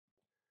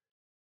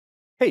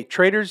Hey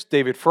traders,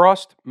 David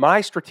Frost, my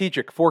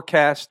strategic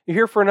forecast. You're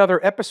here for another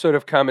episode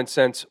of Common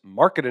Sense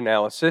Market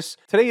Analysis.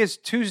 Today is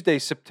Tuesday,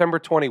 September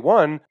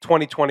 21,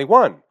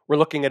 2021. We're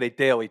looking at a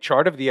daily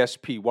chart of the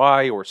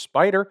SPY or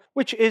Spider,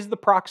 which is the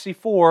proxy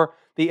for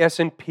the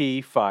S&P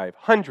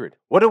 500.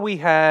 What do we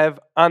have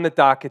on the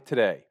docket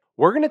today?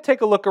 We're going to take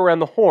a look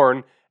around the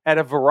horn at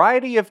a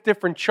variety of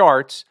different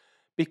charts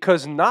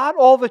because not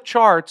all the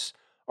charts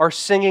are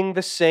singing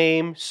the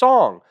same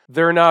song.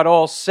 They're not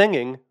all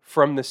singing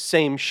from the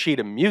same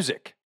sheet of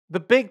music. The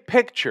big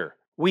picture,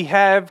 we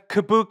have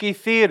Kabuki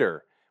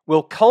Theater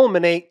will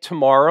culminate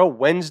tomorrow,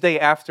 Wednesday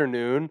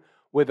afternoon,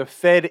 with a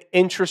Fed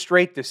interest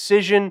rate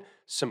decision,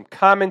 some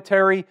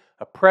commentary,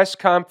 a press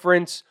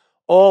conference,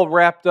 all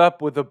wrapped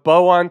up with a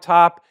bow on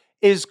top,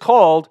 is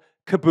called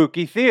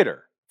Kabuki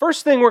Theater.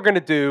 First thing we're going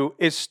to do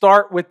is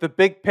start with the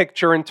big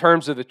picture in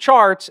terms of the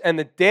charts, and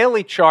the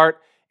daily chart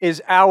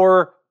is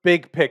our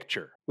big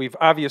picture. We've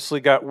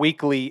obviously got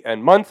weekly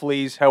and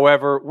monthlies.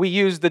 However, we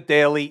use the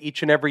daily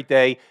each and every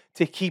day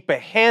to keep a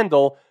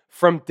handle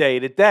from day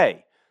to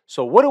day.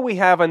 So what do we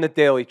have on the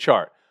daily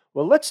chart?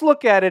 Well, let's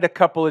look at it a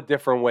couple of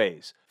different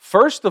ways.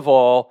 First of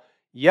all,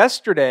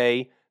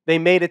 yesterday, they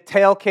made a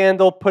tail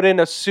candle, put in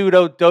a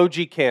pseudo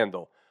doji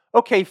candle.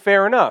 Okay,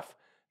 fair enough.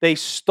 They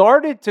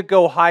started to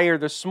go higher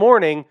this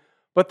morning,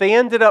 but they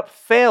ended up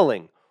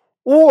failing.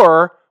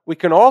 Or we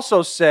can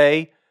also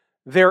say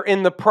they're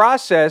in the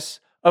process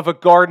of a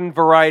garden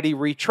variety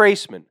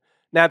retracement.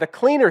 Now, the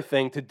cleaner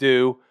thing to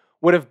do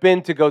would have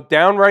been to go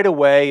down right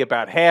away,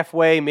 about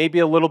halfway, maybe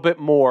a little bit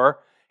more,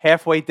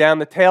 halfway down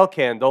the tail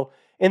candle,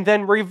 and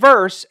then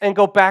reverse and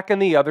go back in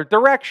the other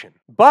direction.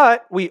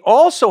 But we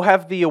also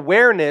have the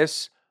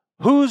awareness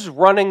who's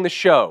running the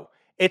show.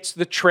 It's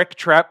the trick,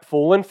 trap,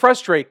 fool, and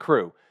frustrate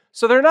crew.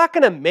 So they're not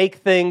going to make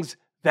things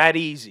that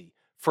easy.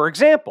 For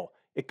example,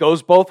 it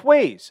goes both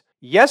ways.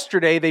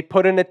 Yesterday, they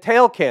put in a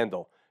tail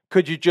candle.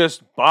 Could you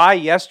just buy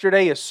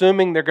yesterday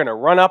assuming they're going to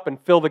run up and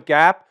fill the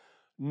gap?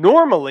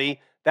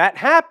 Normally, that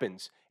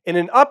happens. In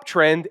an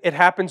uptrend, it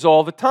happens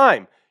all the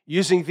time.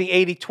 Using the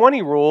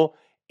 80-20 rule,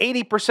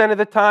 80% of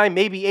the time,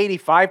 maybe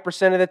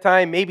 85% of the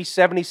time, maybe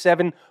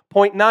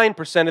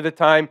 77.9% of the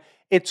time,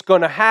 it's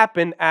going to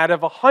happen out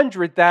of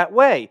 100 that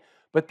way.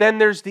 But then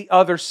there's the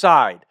other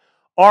side.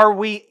 Are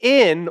we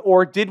in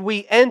or did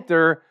we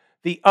enter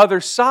the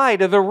other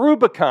side of the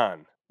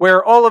Rubicon?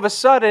 Where all of a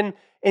sudden,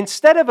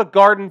 instead of a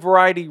garden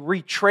variety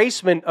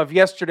retracement of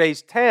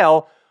yesterday's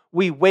tail,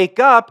 we wake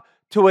up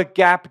to a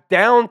gap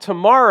down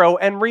tomorrow.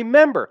 And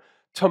remember,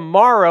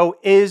 tomorrow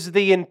is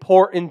the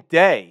important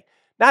day.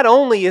 Not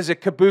only is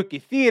it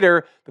Kabuki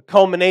Theater, the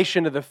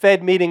culmination of the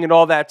Fed meeting and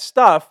all that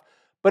stuff,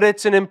 but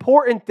it's an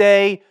important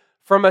day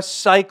from a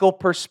cycle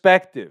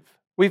perspective.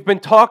 We've been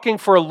talking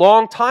for a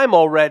long time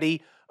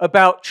already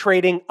about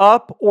trading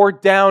up or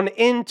down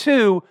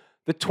into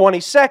the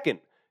 22nd.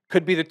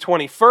 Could be the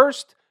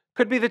 21st.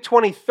 Could be the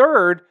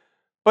 23rd,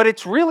 but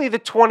it's really the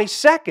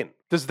 22nd.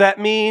 Does that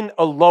mean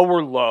a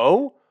lower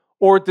low?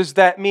 Or does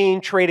that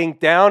mean trading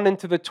down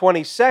into the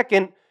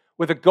 22nd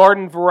with a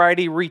garden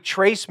variety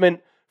retracement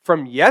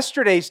from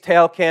yesterday's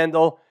tail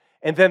candle,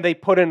 and then they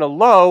put in a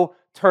low,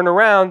 turn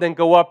around, and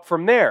go up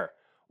from there?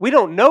 We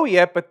don't know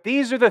yet, but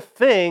these are the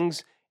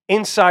things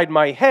inside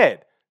my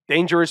head.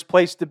 Dangerous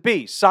place to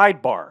be.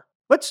 Sidebar.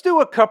 Let's do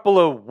a couple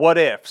of what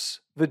ifs.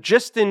 The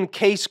just in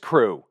case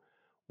crew.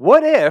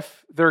 What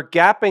if they're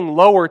gapping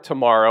lower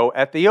tomorrow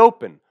at the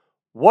open?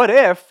 What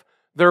if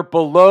they're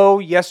below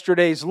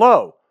yesterday's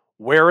low?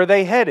 Where are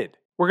they headed?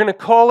 We're going to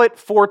call it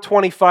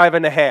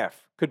 425.5.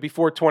 Could be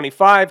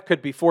 425,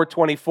 could be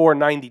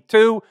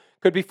 424.92,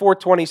 could be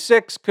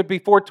 426, could be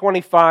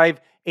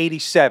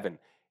 425.87.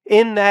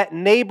 In that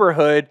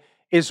neighborhood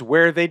is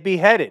where they'd be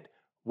headed.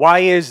 Why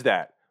is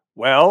that?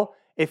 Well,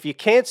 if you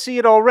can't see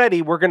it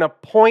already, we're going to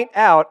point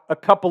out a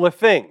couple of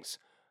things.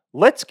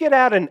 Let's get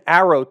out an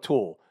arrow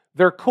tool.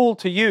 They're cool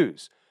to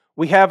use.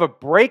 We have a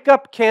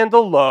breakup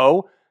candle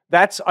low.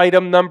 That's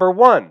item number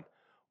one.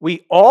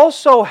 We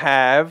also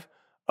have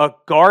a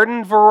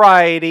garden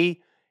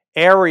variety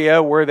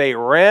area where they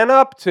ran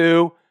up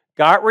to,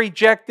 got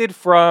rejected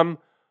from,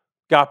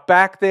 got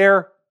back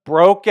there,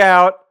 broke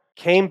out,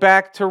 came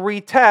back to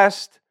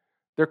retest.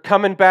 They're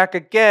coming back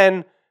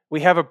again.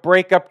 We have a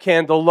breakup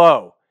candle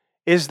low.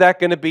 Is that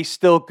going to be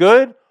still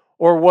good?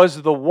 Or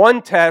was the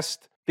one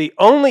test the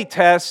only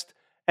test,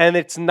 and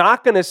it's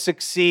not going to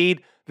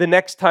succeed, the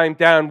next time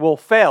down will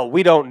fail?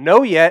 We don't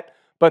know yet,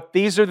 but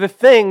these are the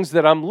things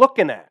that I'm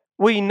looking at.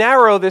 We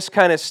narrow this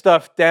kind of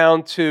stuff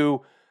down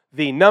to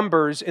the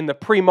numbers in the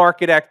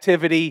pre-market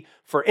activity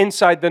for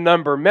inside the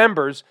number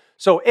members.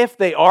 So if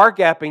they are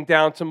gapping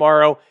down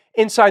tomorrow,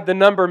 inside the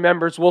number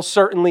members will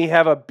certainly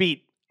have a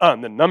beat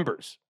on the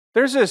numbers.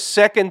 There's a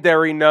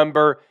secondary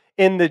number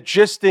in the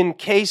just in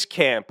case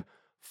camp,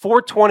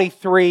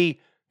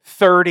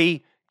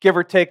 423.30, give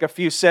or take a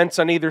few cents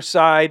on either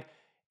side.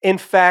 In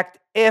fact,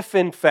 if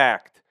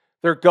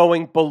they're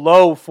going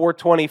below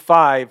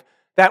 425,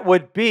 that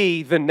would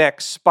be the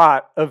next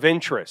spot of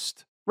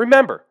interest.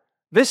 Remember,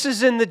 this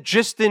is in the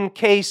just in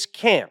case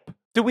camp.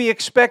 Do we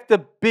expect a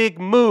big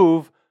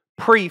move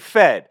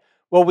pre-Fed?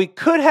 Well, we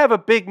could have a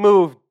big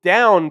move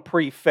down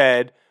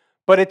pre-Fed,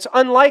 but it's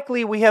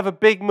unlikely we have a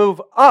big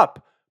move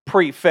up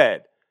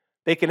pre-Fed.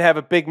 They can have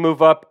a big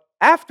move up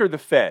after the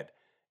Fed.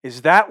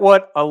 Is that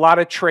what a lot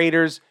of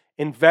traders,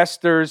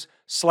 investors,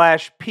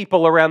 /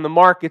 people around the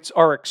markets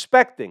are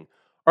expecting?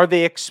 Are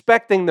they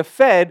expecting the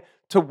Fed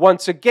to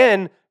once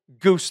again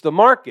goose the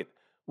market?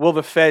 Will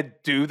the Fed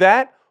do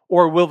that,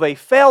 or will they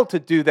fail to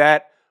do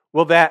that?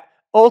 Will that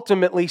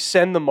ultimately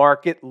send the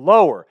market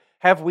lower?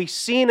 Have we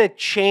seen a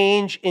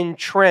change in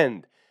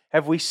trend?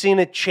 Have we seen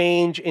a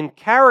change in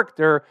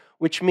character,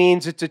 which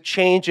means it's a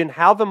change in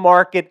how the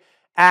market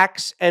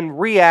acts and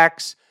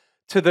reacts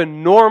to the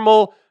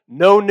normal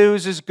no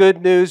news is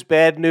good news,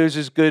 bad news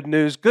is good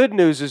news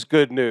is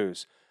good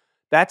news?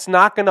 That's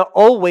not going to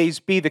always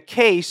be the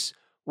case.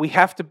 We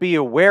have to be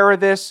aware of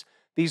this.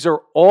 These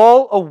are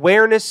all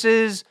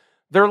awarenesses.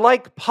 They're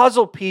like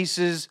puzzle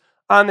pieces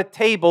on the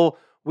table.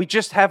 We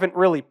just haven't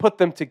really put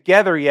them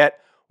together yet.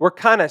 We're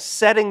kind of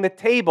setting the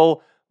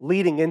table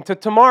leading into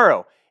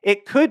tomorrow.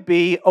 It could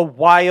be a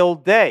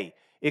wild day.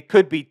 It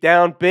could be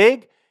down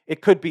big.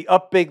 It could be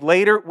up big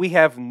later. We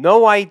have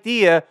no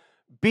idea.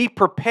 Be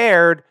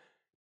prepared.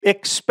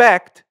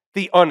 Expect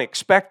the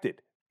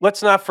unexpected.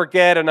 Let's not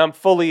forget, and I'm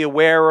fully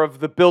aware of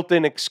the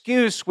built-in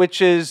excuse,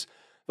 which is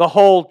the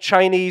whole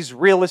Chinese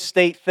real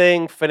estate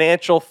thing,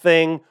 financial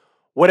thing,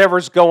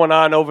 whatever's going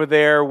on over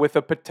there with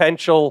a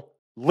potential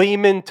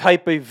Lehman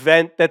type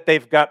event that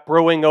they've got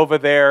brewing over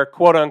there,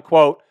 quote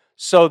unquote,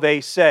 so they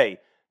say.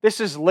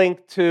 This is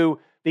linked to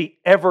the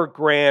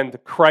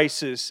Evergrande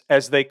crisis,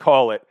 as they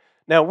call it.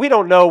 Now, we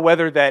don't know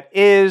whether that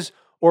is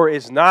or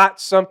is not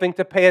something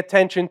to pay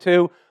attention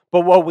to,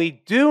 but what we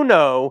do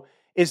know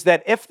is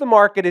that if the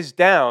market is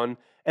down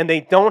and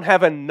they don't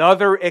have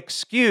another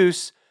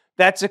excuse,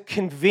 that's a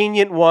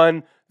convenient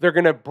one. They're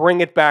going to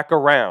bring it back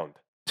around.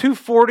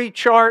 240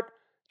 chart,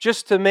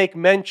 just to make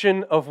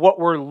mention of what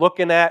we're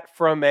looking at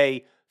from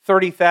a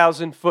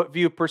 30,000 foot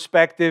view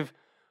perspective.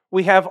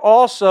 We have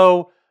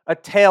also a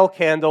tail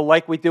candle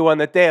like we do on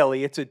the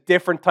daily. It's a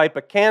different type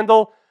of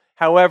candle.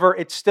 However,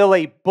 it's still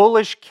a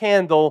bullish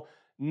candle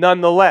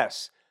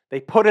nonetheless. They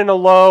put in a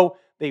low,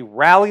 they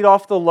rallied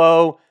off the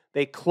low,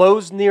 they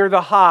closed near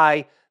the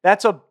high.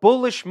 That's a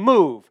bullish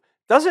move.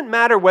 Doesn't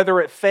matter whether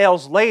it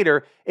fails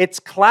later. It's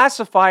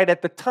classified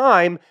at the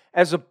time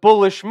as a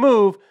bullish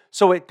move,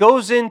 so it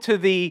goes into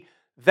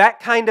that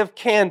kind of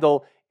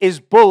candle is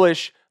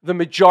bullish the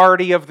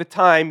majority of the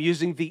time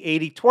using the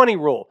 80-20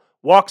 rule.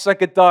 Walks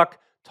like a duck,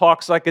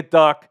 talks like a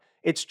duck.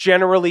 It's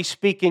generally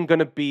speaking going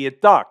to be a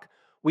duck.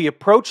 We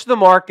approach the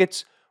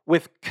markets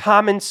with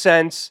common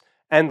sense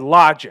and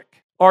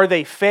logic. Are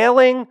they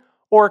failing,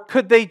 or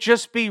could they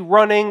just be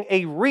running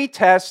a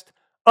retest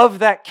of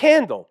that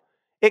candle?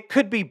 It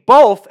could be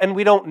both, and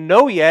we don't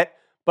know yet.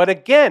 But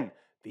again,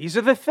 these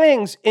are the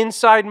things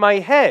inside my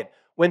head.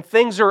 When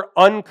things are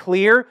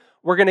unclear,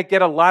 we're going to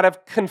get a lot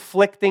of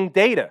conflicting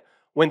data.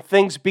 When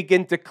things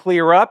begin to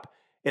clear up,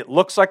 it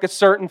looks like a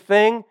certain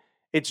thing.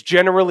 It's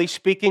generally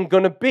speaking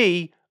going to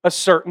be a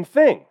certain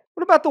thing.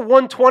 What about the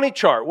 120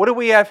 chart? What do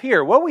we have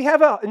here? Well, we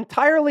have an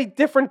entirely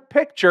different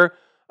picture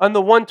on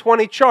the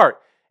 120 chart.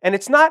 And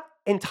it's not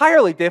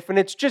entirely different.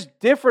 It's just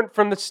different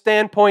from the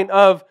standpoint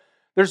of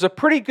there's a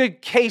pretty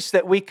good case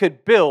that we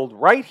could build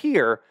right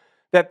here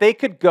that they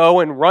could go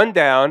and run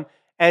down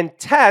and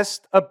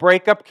test a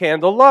breakup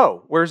candle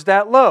low. Where's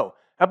that low?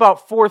 How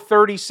about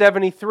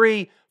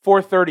 430.73,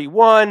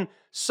 431,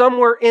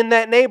 somewhere in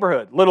that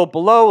neighborhood, little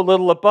below, a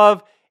little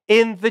above,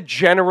 in the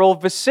general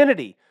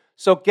vicinity.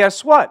 So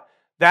guess what?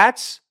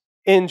 That's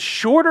in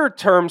shorter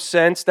term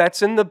sense,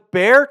 that's in the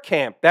bear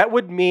camp. That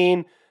would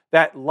mean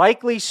that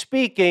likely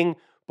speaking,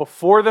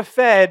 before the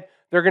Fed,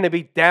 they're going to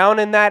be down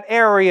in that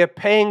area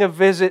paying a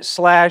visit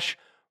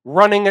 /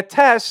 running a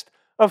test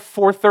of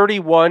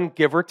 431,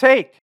 give or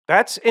take.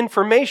 That's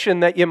information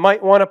that you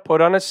might want to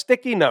put on a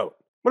sticky note.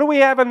 What do we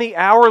have on the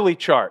hourly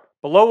chart?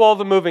 Below all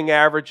the moving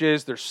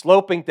averages, they're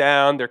sloping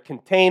down, they're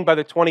contained by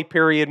the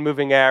 20-period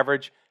moving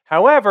average.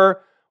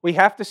 However, we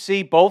have to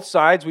see both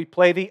sides. We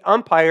play the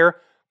umpire,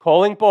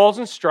 calling balls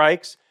and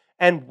strikes.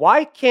 And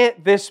why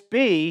can't this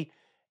be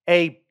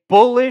a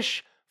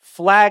bullish,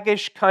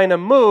 flaggish kind of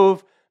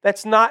move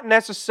that's not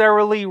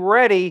necessarily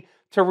ready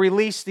to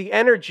release the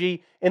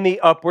energy in the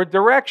upward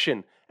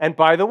direction? And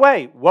by the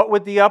way, what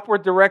would the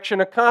upward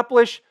direction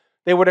accomplish?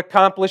 They would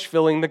accomplish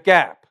filling the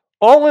gap.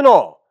 All in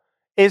all,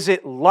 is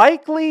it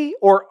likely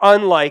or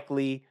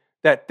unlikely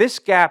that this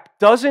gap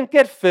doesn't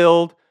get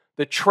filled,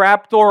 the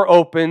trapdoor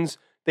opens,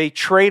 they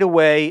trade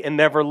away and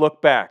never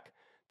look back?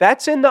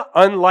 That's in the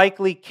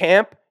unlikely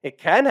camp. It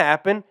can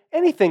happen.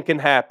 Anything can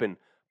happen.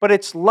 But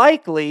it's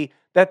likely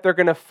that they're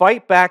going to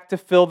fight back to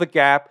fill the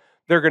gap.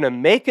 They're going to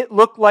make it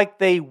look like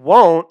they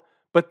won't,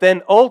 but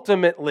then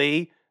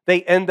ultimately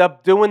they end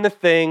up doing the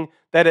thing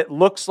that it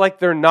looks like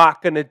they're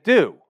not going to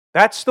do.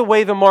 That's the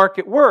way the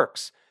market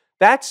works.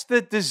 That's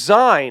the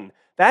design.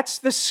 That's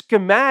the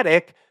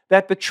schematic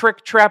that the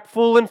trick, trap,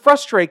 fool, and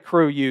frustrate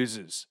crew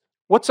uses.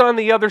 What's on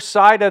the other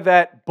side of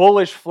that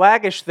bullish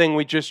flaggish thing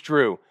we just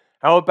drew?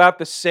 How about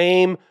the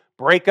same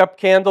breakup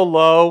candle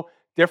low,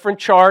 different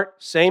chart,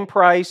 same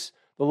price.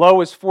 The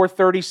low is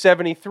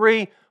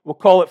 430.73. We'll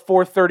call it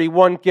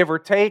 431, give or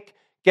take.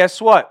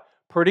 Guess what?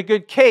 Pretty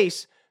good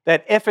case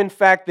that if in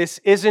fact this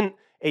isn't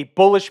a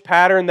bullish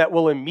pattern that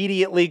will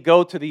immediately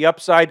go to the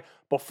upside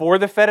before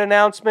the Fed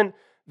announcement,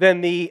 then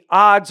the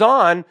odds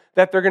on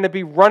that they're going to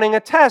be running a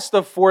test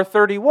of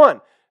 431.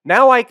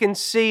 Now I can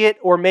see it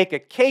or make a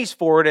case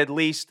for it at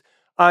least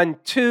on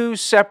two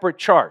separate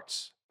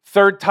charts.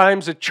 Third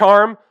time's a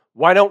charm.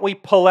 Why don't we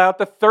pull out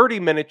the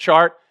 30-minute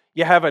chart?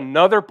 You have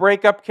another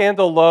breakup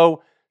candle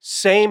low,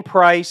 same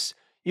price.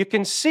 You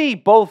can see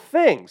both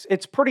things.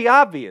 It's pretty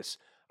obvious.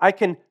 I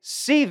can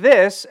see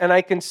this and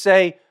I can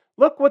say,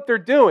 look what they're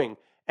doing.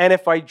 And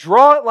if I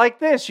draw it like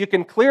this, you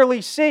can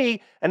clearly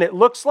see, and it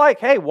looks like,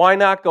 hey, why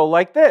not go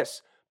like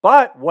this?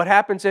 But what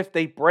happens if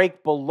they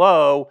break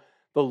below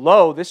the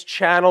low, this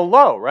channel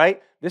low,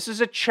 right? This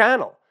is a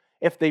channel.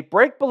 If they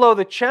break below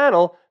the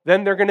channel,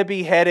 then they're going to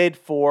be headed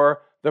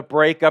for the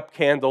breakup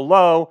candle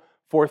low,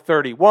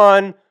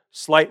 431,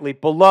 slightly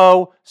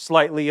below,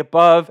 slightly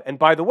above. And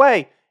by the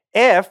way,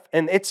 if,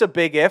 and it's a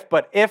big if,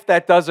 but if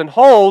that doesn't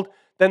hold,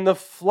 then the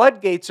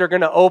floodgates are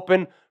going to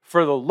open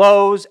for the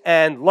lows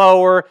and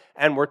lower,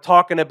 and we're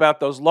talking about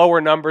those lower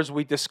numbers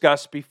we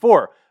discussed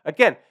before.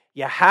 Again,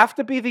 you have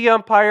to be the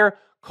umpire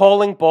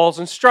calling balls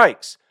and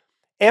strikes.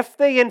 If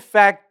they in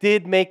fact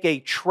did make a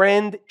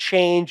trend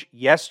change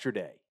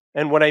yesterday,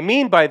 and what I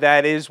mean by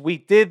that is we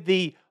did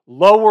the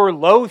lower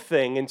low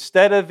thing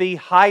instead of the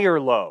higher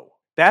low.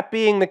 That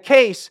being the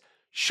case,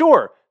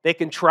 sure, they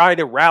can try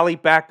to rally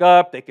back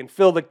up, they can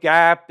fill the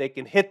gap, they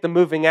can hit the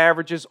moving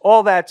averages,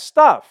 all that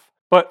stuff.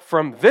 But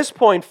from this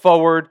point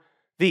forward,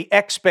 the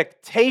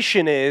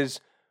expectation is,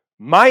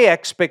 my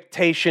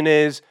expectation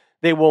is,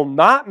 they will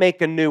not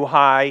make a new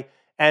high,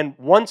 and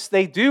once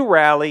they do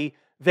rally,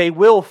 they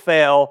will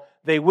fail,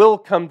 they will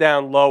come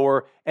down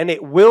lower, and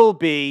it will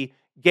be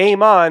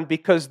game on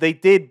because they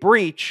did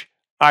breach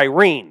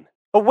Irene.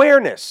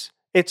 Awareness.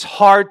 It's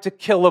hard to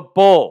kill a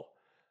bull.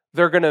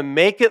 They're going to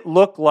make it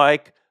look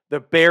like the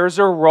bears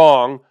are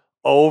wrong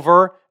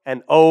over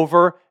and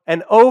over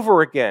and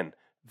over again.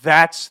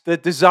 That's the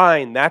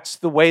design. That's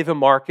the way the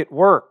market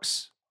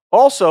works.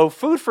 Also,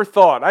 food for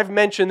thought. I've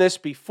mentioned this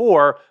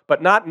before,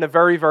 but not in a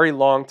very, very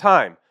long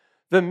time.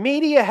 The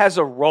media has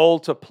a role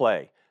to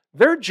play.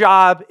 Their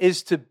job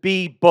is to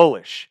be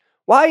bullish.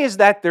 Why is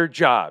that their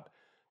job?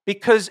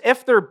 Because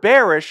if they're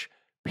bearish,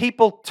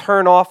 people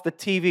turn off the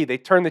TV. They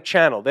turn the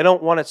channel. They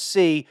don't want to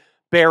see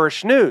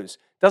bearish news.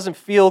 Doesn't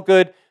feel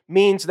good.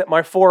 Means that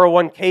my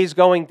 401k is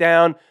going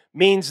down.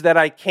 Means that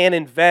I can't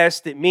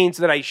invest. It means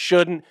that I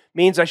shouldn't.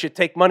 Means I should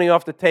take money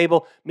off the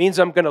table. Means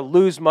I'm going to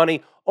lose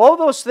money. All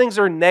those things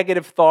are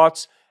negative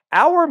thoughts.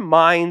 Our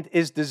mind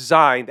is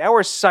designed,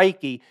 our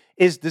psyche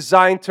is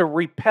designed to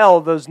repel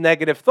those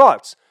negative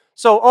thoughts.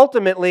 So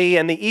ultimately,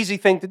 and the easy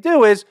thing to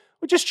do is,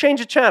 we just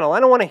change the channel. I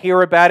don't want to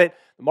hear about it.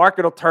 The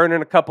market will turn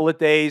in a couple of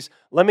days.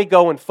 Let me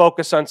go and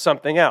focus on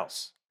something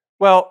else.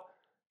 Well,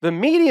 the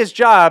media's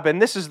job,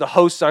 and this is the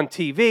hosts on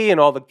TV and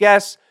all the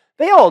guests,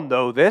 they all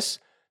know this.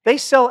 They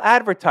sell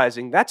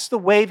advertising. That's the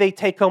way they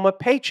take home a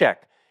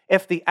paycheck.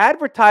 If the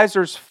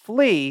advertisers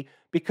flee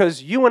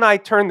because you and I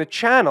turn the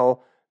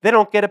channel, they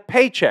don't get a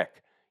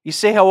paycheck. You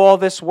see how all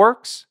this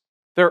works?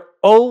 They're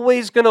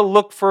always going to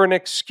look for an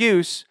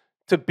excuse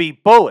to be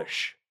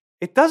bullish.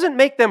 It doesn't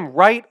make them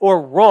right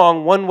or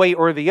wrong one way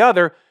or the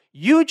other.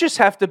 You just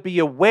have to be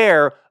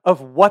aware of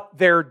what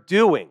they're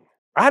doing.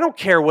 I don't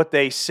care what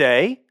they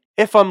say.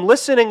 If I'm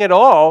listening at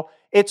all,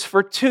 it's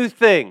for two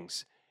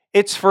things.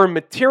 It's for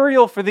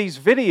material for these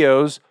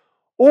videos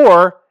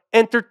or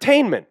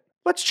entertainment.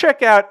 Let's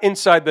check out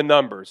Inside the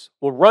Numbers.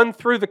 We'll run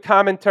through the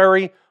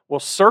commentary. We'll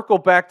circle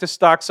back to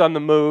Stocks on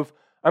the Move.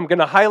 I'm going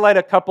to highlight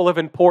a couple of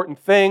important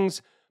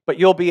things, but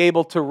you'll be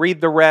able to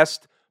read the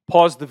rest,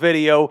 pause the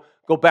video,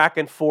 go back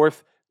and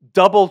forth,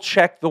 double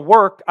check the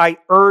work. I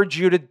urge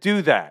you to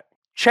do that.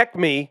 Check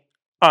me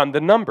on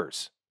the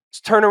numbers. It's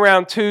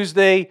Turnaround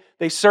Tuesday.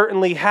 They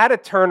certainly had a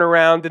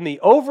turnaround in the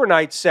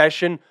overnight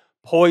session,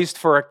 poised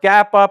for a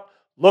gap up.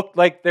 Looked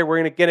like they were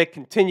going to get a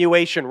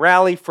continuation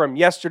rally from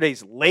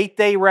yesterday's late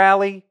day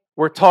rally.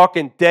 We're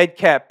talking dead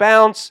cat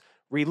bounce,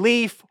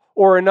 relief,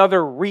 or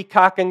another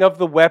recocking of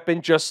the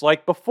weapon just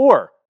like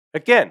before.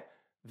 Again,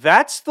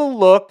 that's the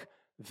look.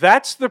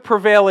 That's the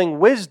prevailing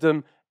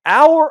wisdom.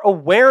 Our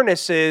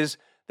awareness is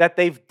that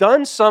they've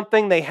done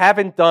something they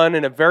haven't done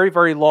in a very,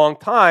 very long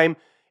time.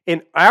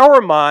 In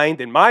our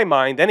mind, in my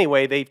mind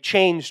anyway, they've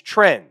changed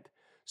trend.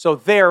 So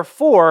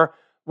therefore,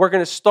 we're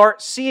going to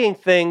start seeing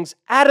things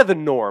out of the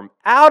norm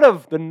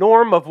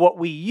of what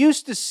we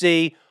used to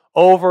see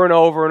over and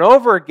over and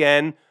over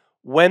again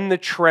when the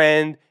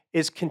trend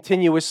is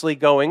continuously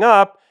going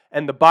up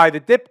and the buy the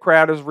dip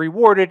crowd is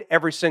rewarded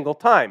every single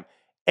time.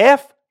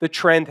 If the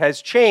trend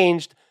has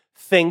changed,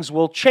 things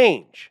will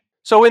change.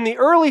 So in the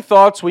early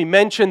thoughts, we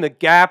mentioned the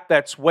gap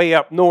that's way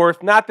up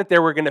north. Not that they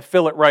were going to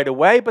fill it right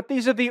away, but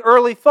these are the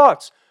early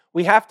thoughts.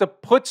 We have to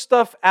put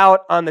stuff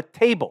out on the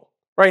table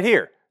right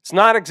here. It's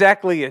not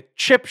exactly a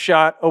chip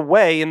shot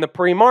away in the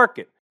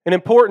pre-market. An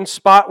important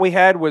spot we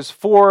had was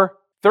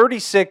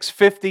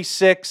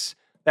 436.56.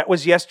 That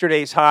was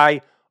yesterday's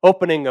high.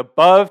 Opening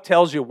above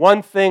tells you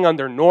one thing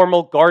under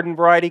normal garden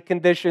variety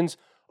conditions.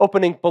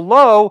 Opening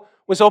below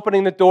was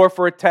opening the door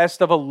for a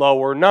test of a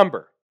lower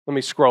number. Let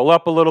me scroll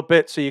up a little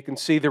bit so you can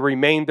see the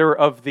remainder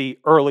of the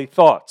early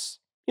thoughts.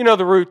 You know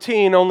the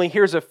routine, only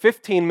here's a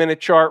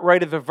 15-minute chart.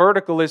 Right of the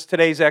vertical is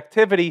today's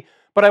activity,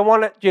 but I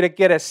wanted you to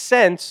get a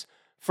sense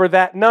for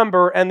that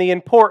number and the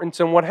importance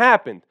and what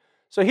happened.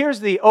 So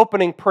here's the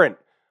opening print.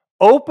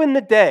 Open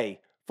the day,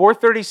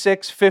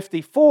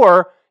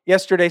 436.54.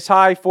 Yesterday's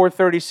high,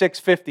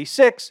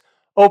 436.56.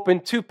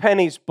 Opened 2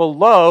 pennies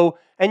below,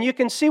 and you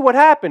can see what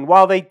happened.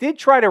 While they did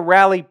try to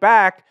rally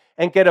back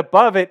and get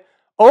above it,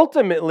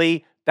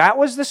 ultimately, that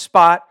was the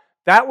spot.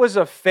 That was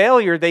a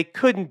failure. They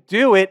couldn't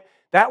do it.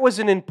 That was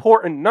an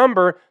important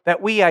number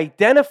that we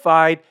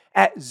identified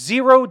at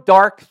 0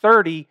 dark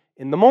 30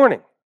 in the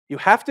morning. You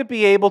have to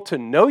be able to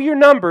know your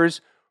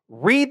numbers,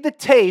 read the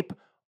tape,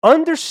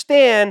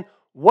 understand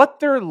what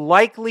they're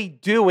likely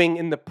doing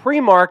in the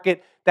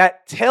pre-market.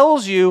 That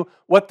tells you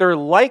what they're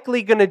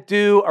likely going to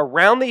do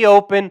around the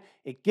open.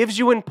 It gives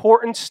you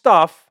important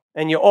stuff,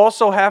 and you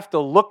also have to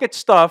look at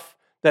stuff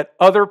that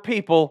other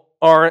people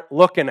aren't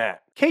looking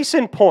at. Case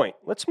in point,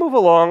 let's move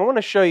along. I want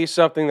to show you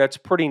something that's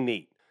pretty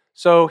neat.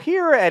 So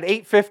here at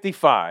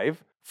 8:55,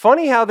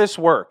 funny how this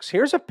works.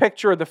 Here's a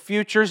picture of the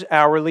futures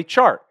hourly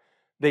chart.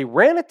 They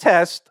ran a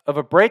test of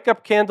a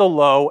breakup candle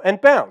low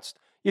and bounced.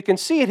 You can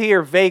see it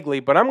here vaguely,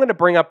 but I'm going to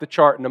bring up the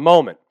chart in a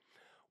moment.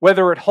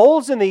 Whether it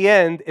holds in the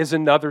end is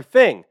another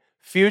thing.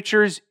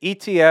 Futures,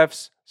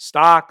 ETFs,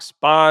 stocks,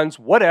 bonds,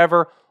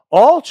 whatever,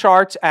 all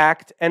charts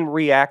act and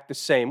react the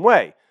same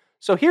way.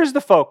 So here's the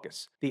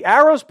focus. The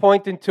arrow's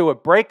pointing to a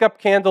breakup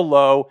candle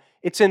low.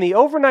 It's in the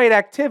overnight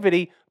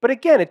activity, but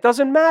again, it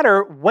doesn't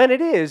matter when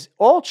it is.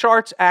 All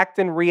charts act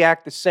and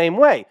react the same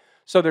way.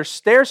 So they're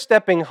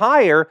stair-stepping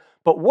higher,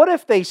 but what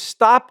if they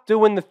stop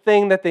doing the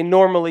thing that they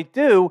normally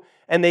do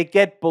and they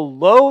get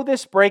below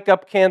this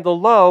breakup candle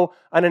low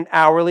on an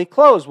hourly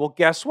close? Well,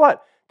 guess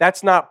what?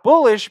 That's not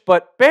bullish,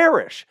 but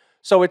bearish.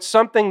 So it's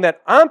something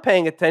that I'm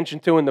paying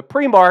attention to in the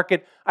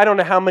pre-market. I don't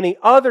know how many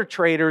other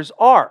traders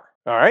are.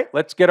 All right,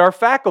 let's get our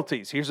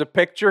faculties. Here's a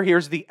picture.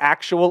 Here's the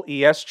actual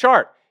ES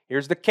chart.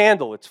 Here's the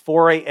candle. It's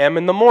 4 a.m.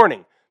 in the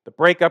morning. The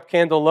breakup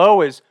candle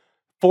low is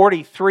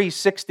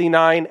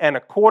 43.69 and a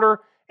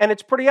quarter. And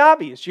it's pretty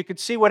obvious. You could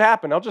see what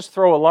happened. I'll just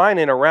throw a line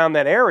in around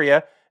that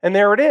area, and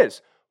there it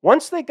is.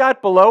 Once they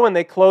got below and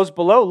they closed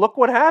below, look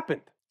what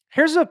happened.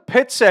 Here's a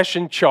pit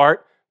session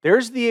chart.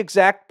 There's the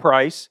exact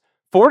price,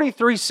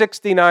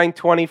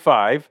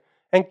 43.69.25.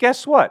 And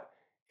guess what?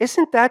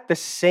 Isn't that the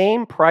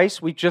same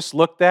price we just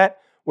looked at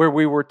where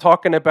we were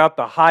talking about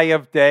the high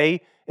of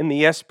day in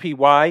the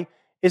SPY?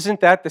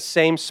 Isn't that the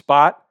same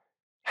spot?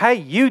 How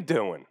you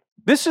doing?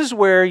 This is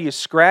where you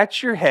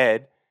scratch your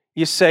head,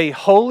 you say,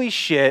 holy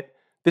shit,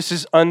 this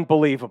is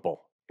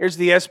unbelievable. Here's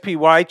the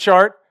SPY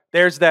chart.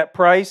 There's that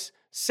price.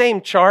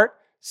 Same chart,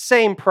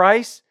 same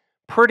price.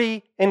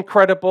 Pretty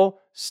incredible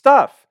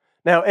stuff.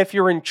 Now, if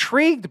you're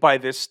intrigued by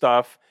this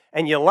stuff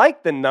and you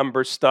like the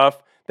number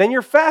stuff, then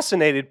you're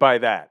fascinated by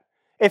that.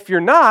 If you're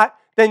not,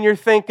 then you're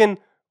thinking,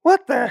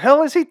 what the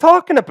hell is he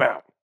talking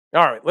about?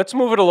 All right, let's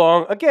move it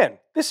along. Again,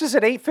 this is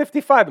at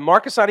 8:55. The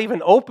market's not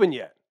even open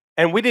yet.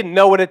 And we didn't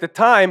know it at the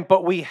time,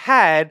 but we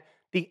had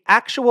the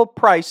actual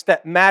price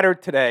that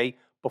mattered today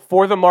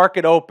before the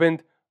market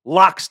opened,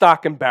 lock,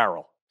 stock, and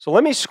barrel. So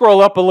let me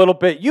scroll up a little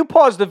bit. You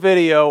pause the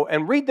video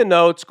and read the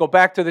notes, go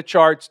back to the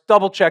charts,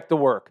 double check the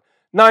work.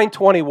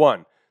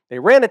 9:21. They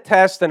ran a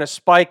test and a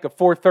spike of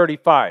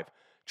 435.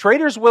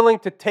 Traders willing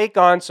to take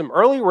on some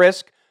early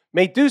risk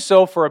may do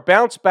so for a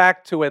bounce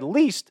back to at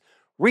least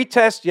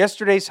retest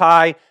yesterday's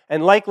high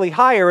and likely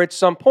higher at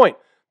some point.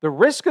 The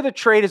risk of the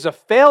trade is a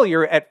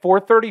failure at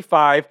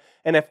 435,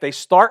 and if they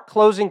start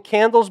closing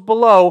candles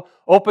below,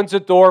 opens a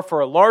door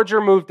for a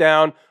larger move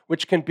down,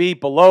 which can be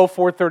below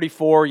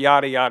 434,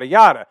 yada, yada,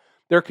 yada.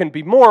 There can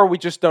be more, we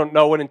just don't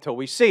know it until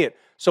we see it.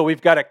 So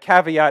we've got a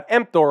caveat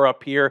emptor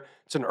up here.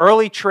 It's an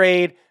early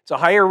trade, it's a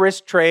higher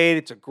risk trade,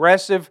 it's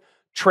aggressive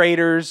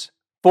traders.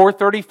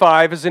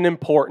 435 is an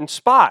important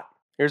spot.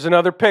 Here's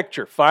another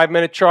picture,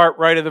 5-minute chart,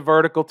 right of the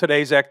vertical,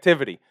 today's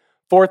activity.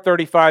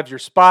 435 is your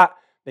spot.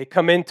 They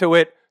come into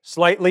it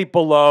slightly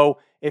below.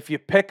 If you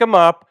pick them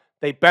up,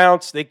 they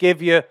bounce. They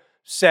give you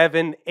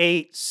 7,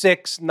 8,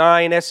 6,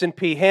 9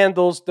 S&P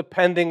handles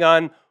depending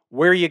on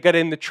where you got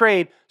in the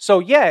trade. So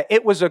yeah,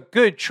 it was a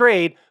good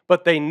trade,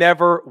 but they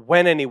never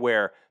went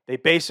anywhere. They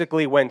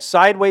basically went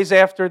sideways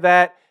after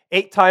that,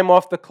 8 time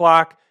off the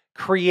clock,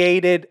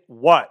 created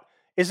what?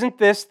 Isn't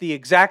this the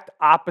exact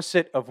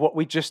opposite of what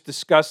we just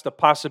discussed, the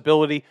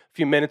possibility a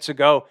few minutes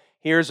ago?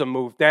 Here's a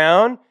move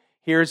down.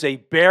 Here's a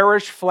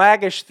bearish,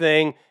 flaggish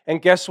thing.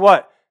 And guess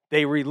what?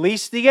 They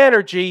release the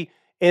energy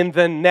in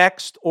the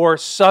next or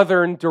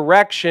southern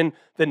direction.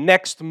 The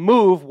next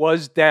move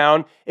was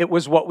down. It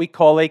was what we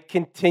call a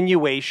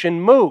continuation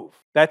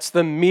move. That's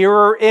the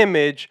mirror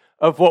image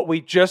of what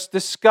we just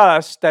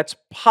discussed. That's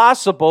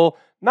possible,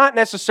 not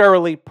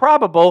necessarily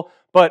probable,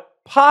 but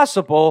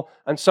possible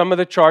on some of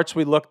the charts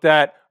we looked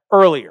at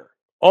earlier.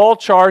 All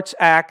charts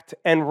act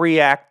and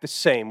react the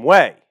same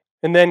way.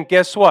 And then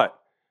guess what?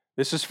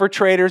 This is for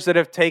traders that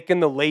have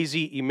taken the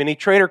Lazy E-mini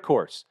Trader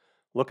course.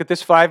 Look at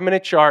this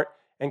 5-minute chart,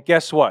 and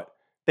guess what?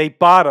 They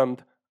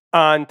bottomed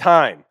on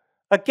time.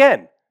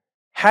 Again,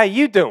 how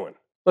you doing?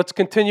 Let's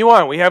continue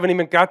on. We haven't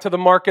even got to the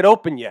market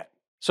open yet.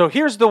 So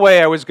here's the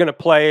way I was going to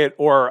play it,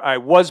 or I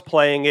was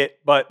playing it,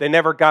 but they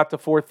never got to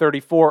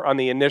 434 on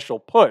the initial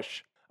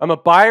push. I'm a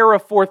buyer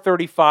of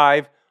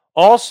 435,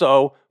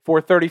 also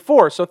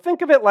 434. So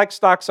think of it like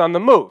stocks on the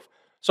move.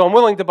 So I'm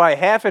willing to buy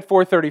half at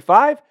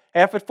 435,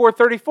 half at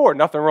 434.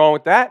 Nothing wrong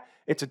with that.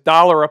 It's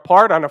 $1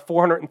 apart on a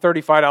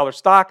 $435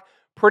 stock.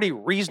 Pretty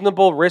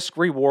reasonable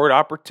risk-reward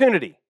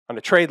opportunity. On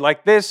a trade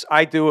like this,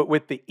 I do it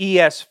with the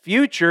ES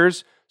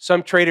futures.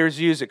 Some traders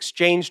use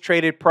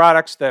exchange-traded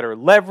products that are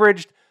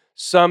leveraged.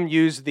 Some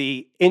use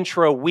the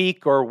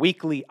intra-week or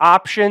weekly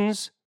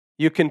options.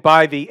 You can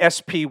buy the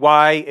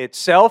SPY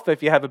itself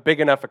if you have a big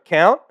enough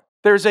account.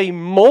 There's a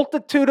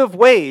multitude of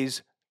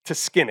ways to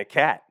skin a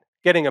cat.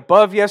 Getting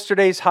above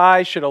yesterday's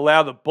high should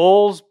allow the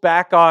bulls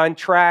back on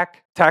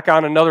track, tack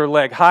on another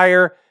leg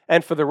higher.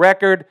 And for the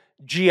record,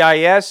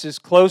 GIS is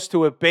close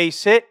to a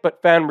base hit,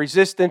 but found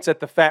resistance at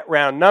the fat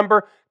round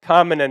number,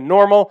 common and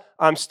normal.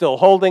 I'm still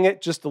holding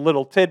it, just a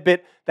little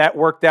tidbit. That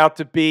worked out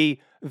to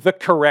be the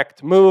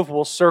correct move.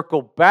 We'll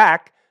circle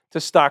back to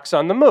stocks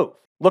on the move.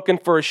 Looking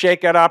for a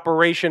shakeout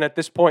operation at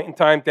this point in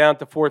time down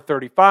to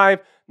 435.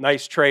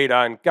 Nice trade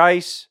on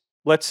Geis.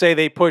 Let's say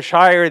they push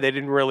higher. They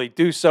didn't really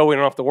do so. We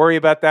don't have to worry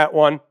about that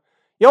one.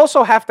 You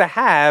also have to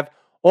have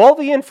all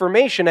the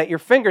information at your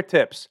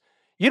fingertips.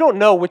 You don't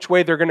know which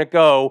way they're going to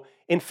go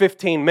in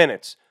 15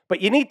 minutes,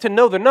 but you need to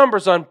know the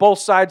numbers on both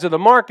sides of the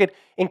market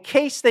in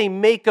case they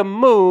make a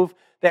move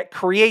that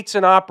creates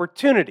an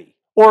opportunity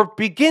or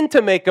begin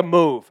to make a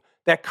move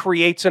that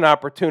creates an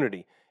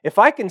opportunity. If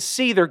I can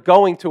see they're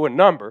going to a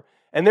number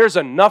and there's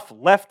enough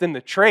left in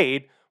the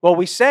trade, well,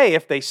 we say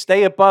if they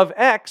stay above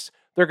X,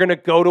 they're going to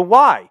go to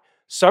Y.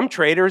 Some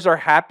traders are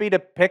happy to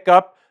pick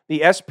up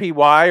the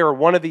SPY or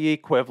one of the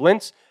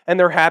equivalents, and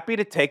they're happy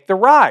to take the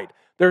ride.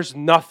 There's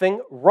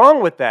nothing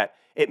wrong with that.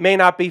 It may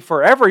not be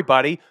for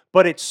everybody,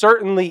 but it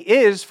certainly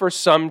is for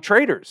some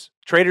traders.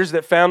 Traders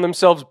that found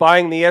themselves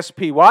buying the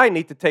SPY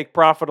need to take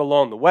profit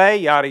along the way,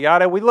 yada,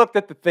 yada. We looked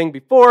at the thing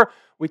before.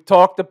 We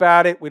talked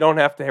about it. We don't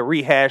have to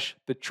rehash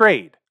the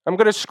trade. I'm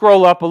going to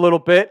scroll up a little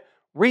bit,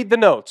 read the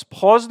notes,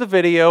 pause the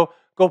video,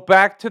 go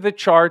back to the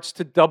charts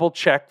to double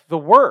check the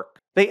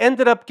work. They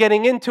ended up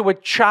getting into a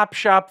chop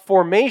shop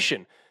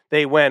formation.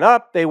 They went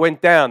up, they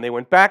went down, they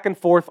went back and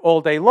forth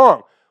all day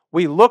long.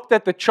 We looked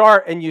at the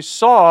chart and you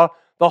saw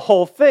the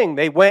whole thing.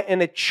 They went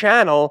in a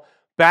channel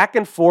back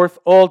and forth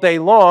all day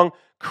long,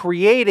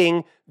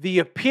 creating the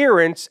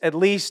appearance, at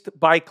least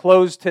by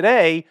close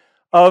today,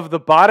 of the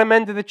bottom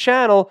end of the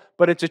channel,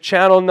 but it's a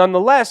channel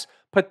nonetheless,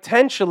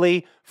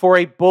 potentially for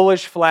a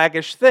bullish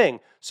flaggish thing.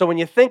 So when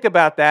you think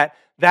about that,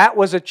 that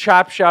was a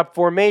chop shop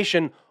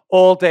formation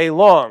all day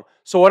long.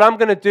 So what I'm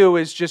going to do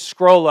is just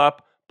scroll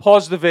up,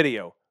 pause the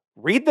video,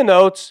 read the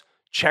notes,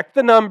 check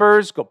the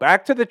numbers, go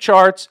back to the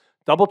charts,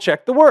 double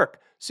check the work.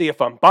 See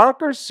if I'm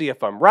bonkers, see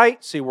if I'm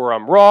right, see where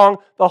I'm wrong,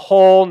 the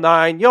whole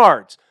 9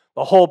 yards,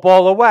 the whole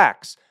ball of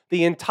wax,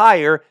 the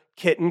entire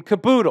kit and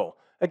caboodle.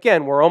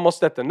 Again, we're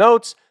almost at the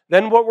notes.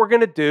 Then what we're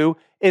going to do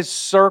is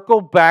circle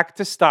back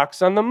to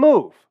stocks on the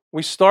move.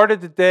 We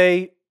started the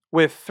day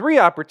with 3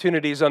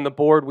 opportunities on the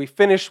board. We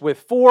finished with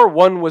 4.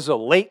 One was a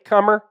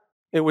latecomer.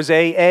 It was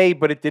AA,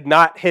 but it did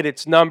not hit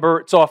its number.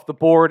 It's off the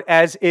board,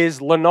 as is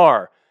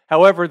Lennar.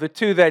 However, the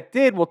 2 that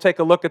did, we'll take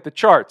a look at the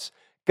charts.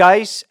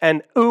 Geis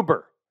and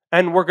Uber.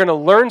 And we're going to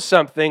learn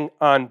something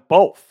on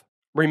both.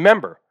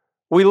 Remember,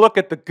 we look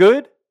at the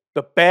good,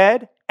 the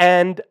bad,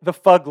 and the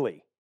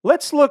fugly.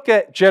 Let's look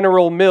at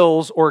General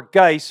Mills or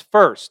Geis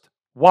first.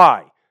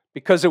 Why?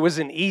 Because it was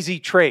an easy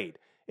trade.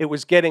 It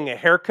was getting a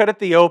haircut at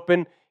the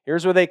open.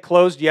 Here's where they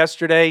closed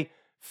yesterday,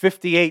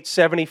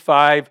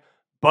 58.75.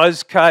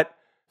 Buzz cut,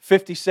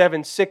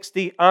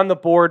 57.60 on the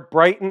board,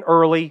 bright and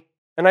early.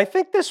 And I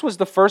think this was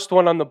the first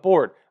one on the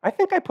board. I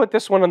think I put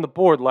this one on the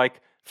board like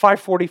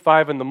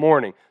 5:45 in the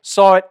morning.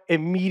 Saw it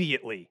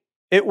immediately.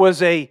 It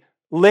was a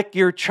lick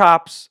your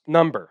chops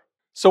number.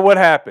 So what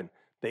happened?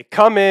 They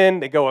come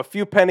in, they go a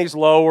few pennies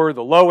lower.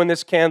 The low in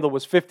this candle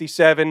was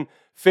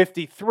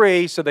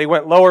 57.53, so they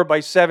went lower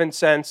by 7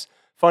 cents.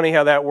 Funny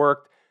how that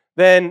worked.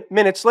 Then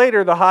minutes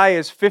later, the high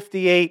is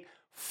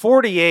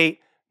 58.48.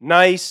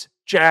 Nice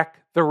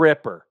Jack the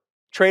Ripper.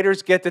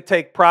 Traders get to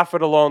take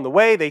profit along the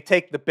way. They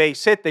take the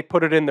base hit, they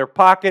put it in their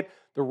pocket.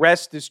 The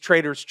rest is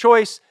trader's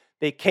choice.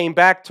 They came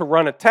back to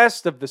run a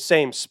test of the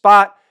same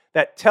spot.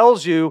 That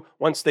tells you,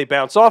 once they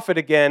bounce off it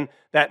again,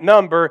 that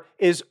number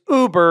is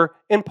uber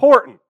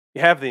important. You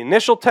have the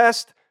initial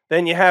test,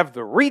 then you have the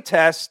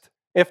retest.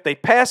 If they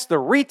pass the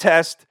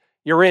retest,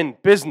 you're in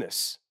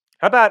business.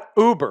 How about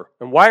Uber?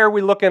 And why are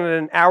we looking at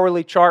an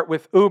hourly chart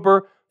with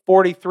Uber?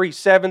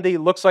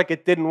 43.70, looks like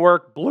it didn't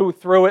work, blew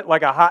through it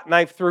like a hot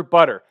knife through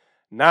butter.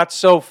 Not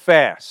so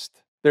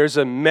fast. There's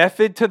a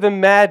method to the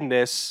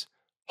madness.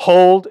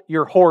 Hold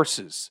your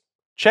horses.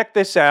 Check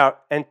this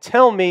out and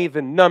tell me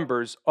the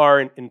numbers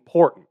aren't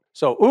important.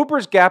 So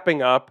Uber's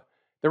gapping up,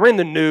 they're in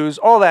the news,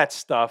 all that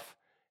stuff,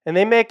 and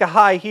they make a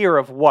high here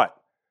of what?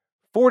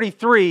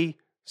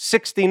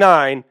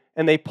 43.69,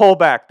 and they pull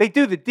back. They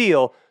do the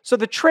deal, so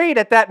the trade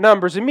at that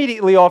number is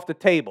immediately off the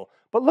table.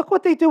 But look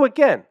what they do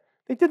again.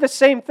 They did the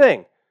same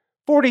thing.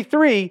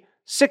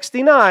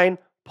 43.69,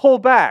 pull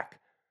back.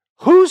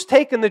 Who's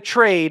taking the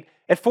trade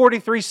at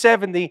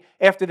 43.70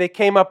 after they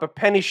came up a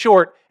penny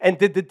short and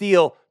did the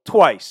deal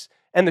twice?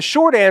 And the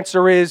short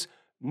answer is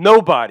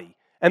nobody.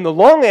 And the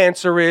long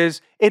answer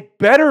is it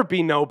better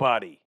be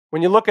nobody.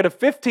 When you look at a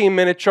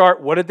 15-minute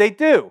chart, what did they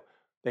do?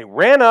 They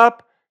ran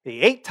up, they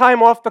ate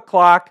time off the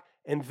clock,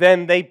 and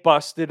then they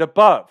busted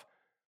above.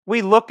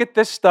 We look at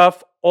this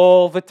stuff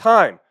all the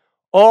time.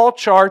 All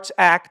charts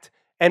act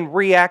and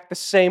react the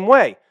same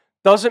way.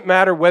 Doesn't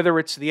matter whether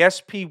it's the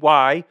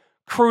SPY,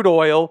 crude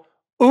oil,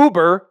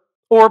 Uber,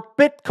 or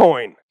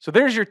Bitcoin. So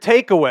there's your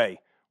takeaway.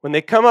 When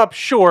they come up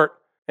short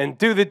and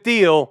do the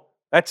deal,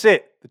 that's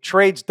it. The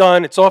trade's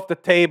done. It's off the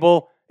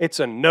table. It's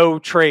a no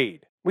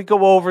trade. We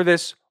go over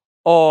this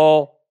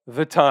all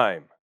the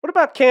time. What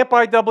about Camp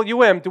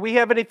IWM? Do we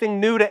have anything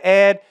new to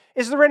add?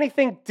 Is there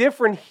anything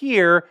different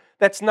here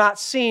that's not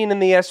seen in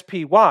the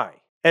SPY?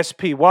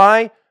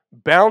 SPY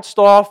bounced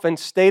off and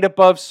stayed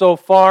above so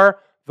far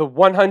the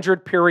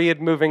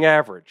 100-period moving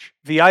average.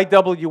 The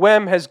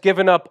IWM has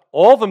given up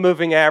all the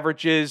moving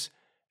averages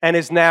and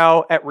is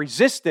now at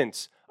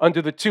resistance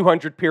under the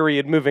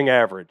 200-period moving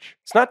average.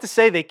 It's not to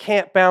say they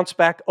can't bounce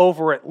back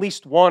over at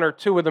least one or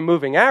two of the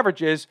moving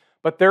averages,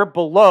 but they're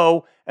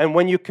below, and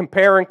when you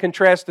compare and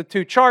contrast the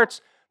two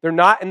charts, they're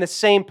not in the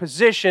same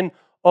position,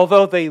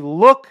 although they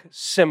look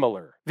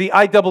similar. The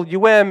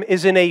IWM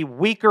is in a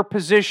weaker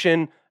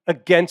position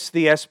against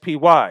the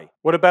SPY.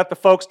 What about the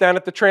folks down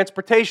at the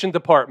transportation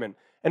department?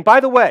 And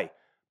by the way,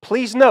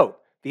 please note,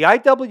 the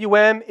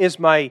IWM is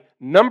my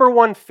number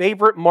one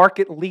favorite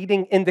market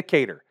leading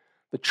indicator.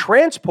 The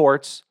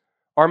transports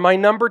are my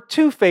number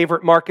two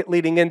favorite market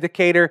leading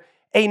indicator,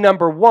 a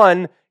number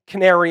one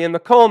canary in the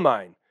coal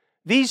mine.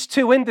 These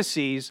two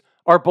indices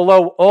are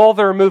below all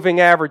their moving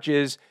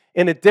averages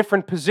in a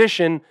different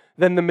position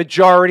than the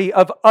majority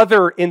of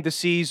other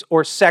indices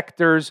or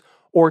sectors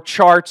or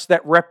charts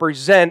that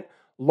represent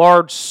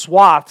large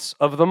swaths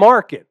of the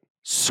market.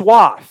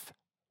 Swath.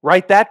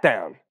 Write that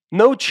down.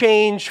 No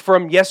change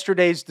from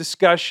yesterday's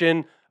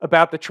discussion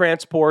about the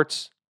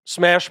transports.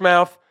 Smash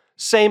mouth,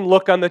 same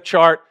look on the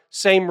chart,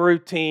 same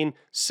routine,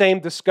 same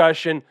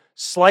discussion,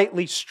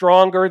 slightly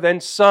stronger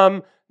than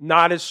some,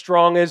 not as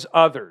strong as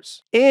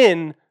others.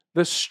 In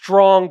the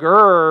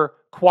stronger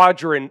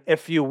quadrant,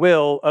 if you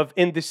will, of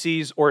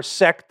indices or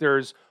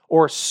sectors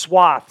or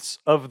swaths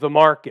of the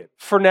market.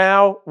 For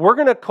now, we're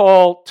going to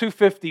call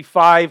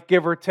 255,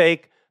 give or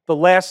take, the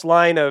last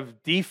line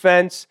of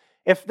defense.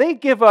 If they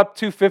give up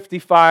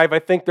 255, I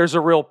think there's a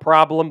real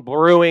problem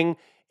brewing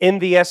in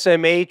the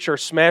SMH or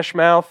smash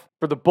mouth.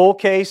 For the bull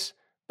case,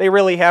 they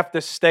really have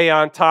to stay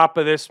on top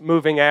of this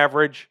moving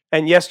average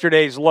and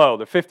yesterday's low,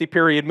 the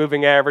 50-period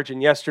moving average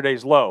and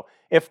yesterday's low.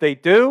 If they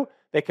do,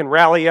 they can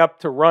rally up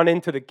to run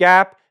into the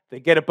gap. They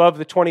get above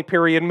the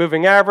 20-period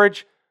moving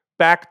average,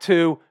 back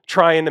to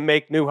trying to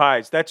make new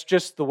highs. That's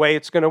just the way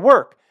it's going to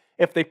work.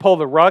 If they pull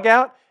the rug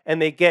out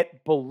and they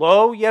get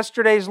below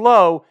yesterday's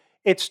low,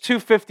 it's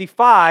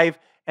 255,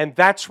 and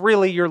that's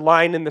really your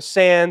line in the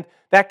sand.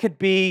 That could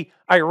be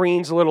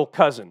Irene's little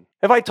cousin.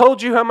 Have I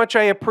told you how much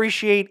I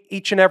appreciate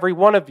each and every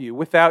one of you?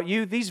 Without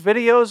you, these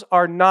videos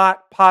are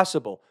not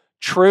possible.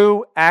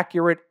 True,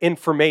 accurate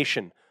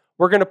information.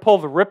 We're going to pull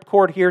the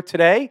ripcord here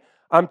today.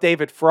 I'm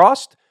David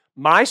Frost,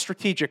 my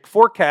strategic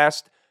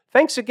forecast.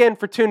 Thanks again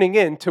for tuning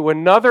in to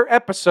another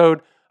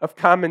episode of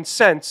Common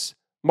Sense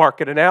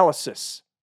Market Analysis.